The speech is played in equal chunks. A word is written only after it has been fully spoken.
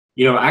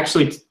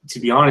Actually, to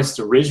be honest,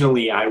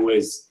 originally I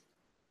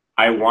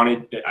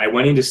went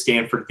into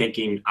Stanford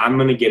thinking I'm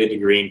going to get a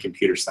degree in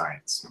computer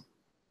science.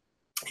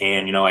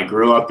 And, I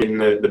grew up in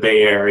the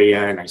Bay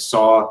Area, and I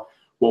saw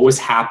what was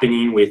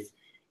happening with,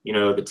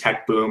 the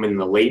tech boom in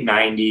the late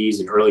 90s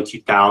and early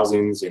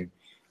 2000s. And,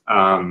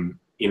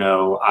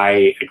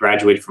 I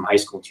graduated from high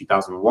school in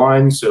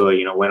 2001. So,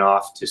 went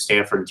off to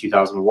Stanford in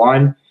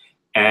 2001.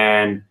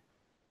 And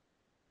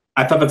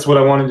I thought that's what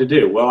I wanted to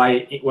do. Well,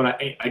 when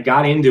I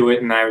got into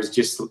it, and I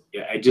just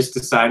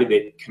decided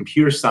that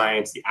computer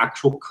science, the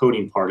actual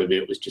coding part of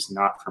it, was just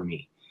not for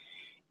me.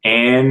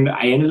 And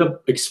I ended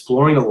up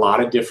exploring a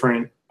lot of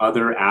different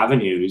other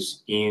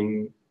avenues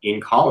in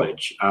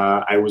college.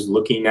 I was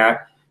looking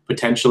at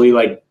potentially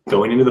like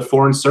going into the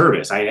foreign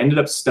service. I ended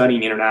up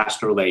studying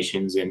international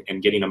relations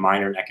and getting a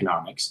minor in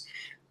economics.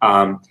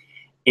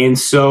 And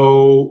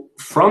so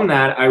from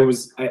that, I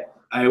was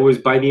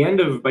by the end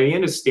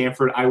of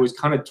Stanford, I was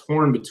kind of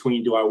torn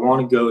between, do I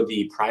want to go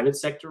the private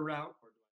sector route